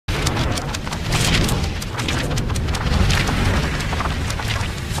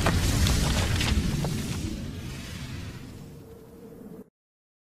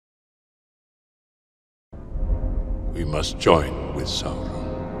we must join with Sauron.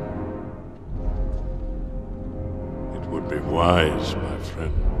 It would be wise, my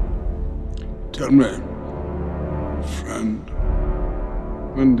friend. Tell me, friend,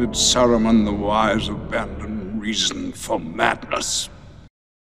 when did Saruman the Wise abandon reason for madness?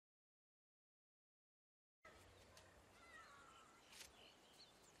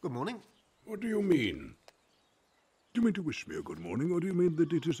 Good morning. What do you mean? Do you mean to wish me a good morning, or do you mean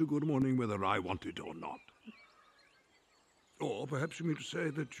that it is a good morning whether I want it or not? Or perhaps you mean to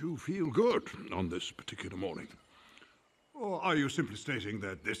say that you feel good on this particular morning? Or are you simply stating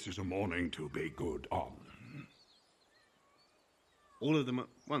that this is a morning to be good on? All of them at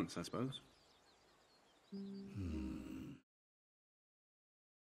once, I suppose.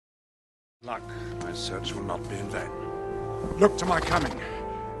 Luck, my search will not be in vain. Look to my coming,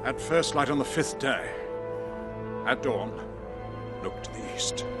 at first light on the 5th day. At dawn, look to the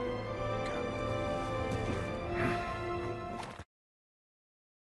east.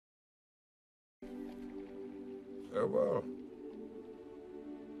 Farewell,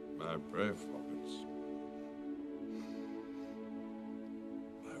 my brave hobbits.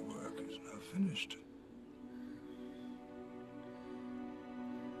 My work is now finished.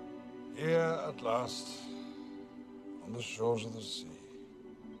 Here, at last, on the shores of the sea,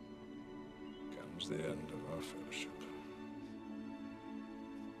 comes the end of our fellowship.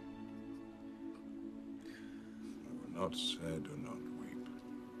 I will not say do not weep,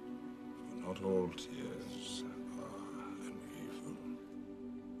 for not all tears are an evil.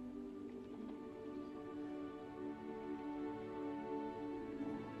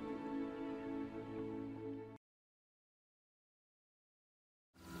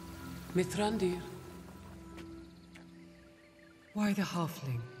 Mithrandir. Why the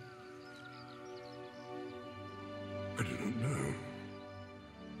halfling? I do not know.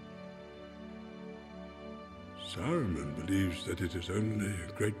 Saruman believes that it is only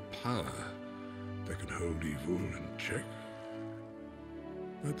a great power that can hold evil in check.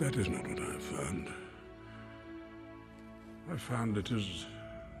 But that is not what I have found. I found it is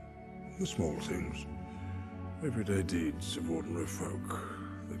the small things, everyday deeds of ordinary folk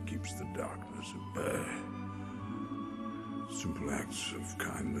that keeps the darkness at bay. Simple acts of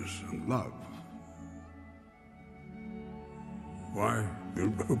kindness and love. Why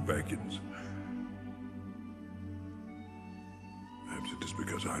Bilbo Baggins? Perhaps it is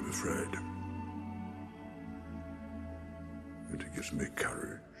because I'm afraid. And it gives me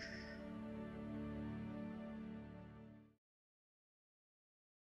courage.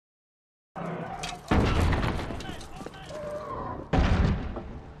 I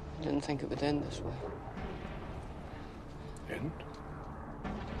didn't think it would end this way. End?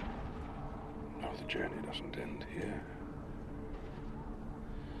 No, the journey doesn't end here.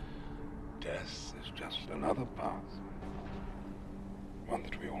 Death is just another path. One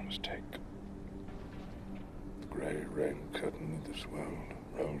that we all must take. The grey rain curtain of this world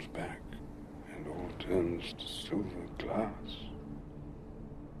rolls back, and all turns to silver glass.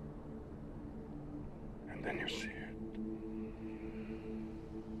 And then you see it.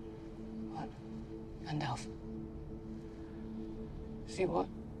 What? Gandalf. See what?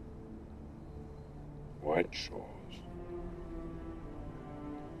 White shores.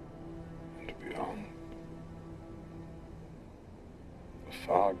 And beyond. A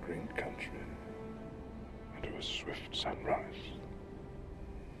far green country. And to a swift sunrise.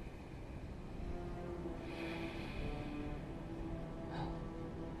 Well,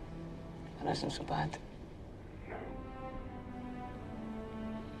 that isn't so bad. No.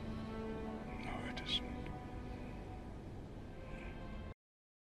 No, it isn't.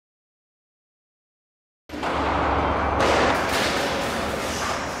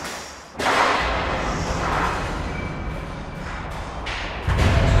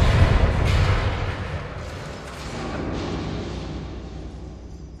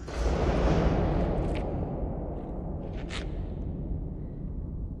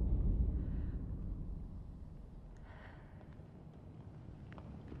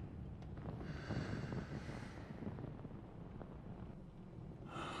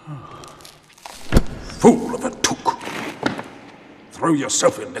 Fool of a took! Throw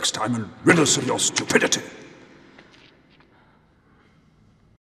yourself in next time and rid us of your stupidity.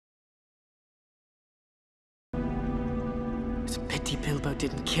 It's a pity Bilbo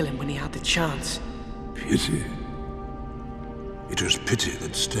didn't kill him when he had the chance. Pity? It was pity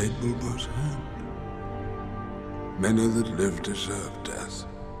that stayed Bilbo's hand. Many that live deserve death,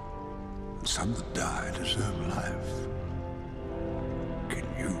 and some that die deserve life. Can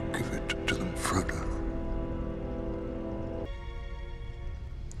you give it to them, Frodo?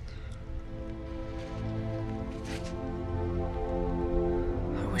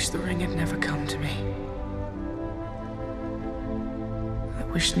 wish the ring had never come to me. I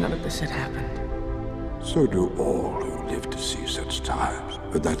wish none of this had happened. So do all who live to see such times,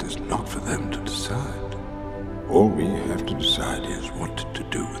 but that is not for them to decide. All we have to decide is what to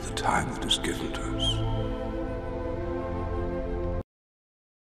do with the time that is given to us.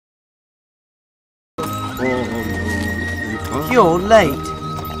 You're late.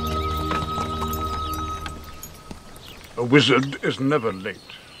 A wizard is never late,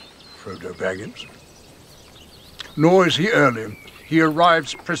 Frodo Baggins. Nor is he early. He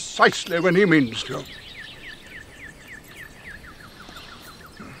arrives precisely when he means to.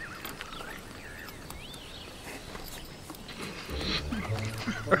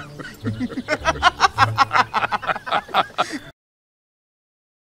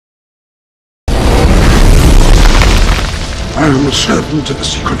 I am the servant of the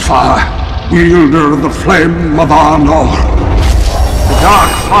secret fire, wielder of the flame of Arnor. The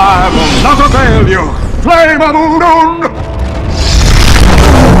dark fire will not avail you, flame of Ulun!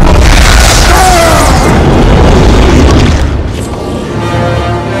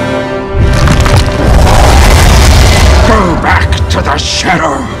 Go back to the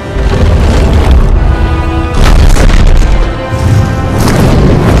shadow!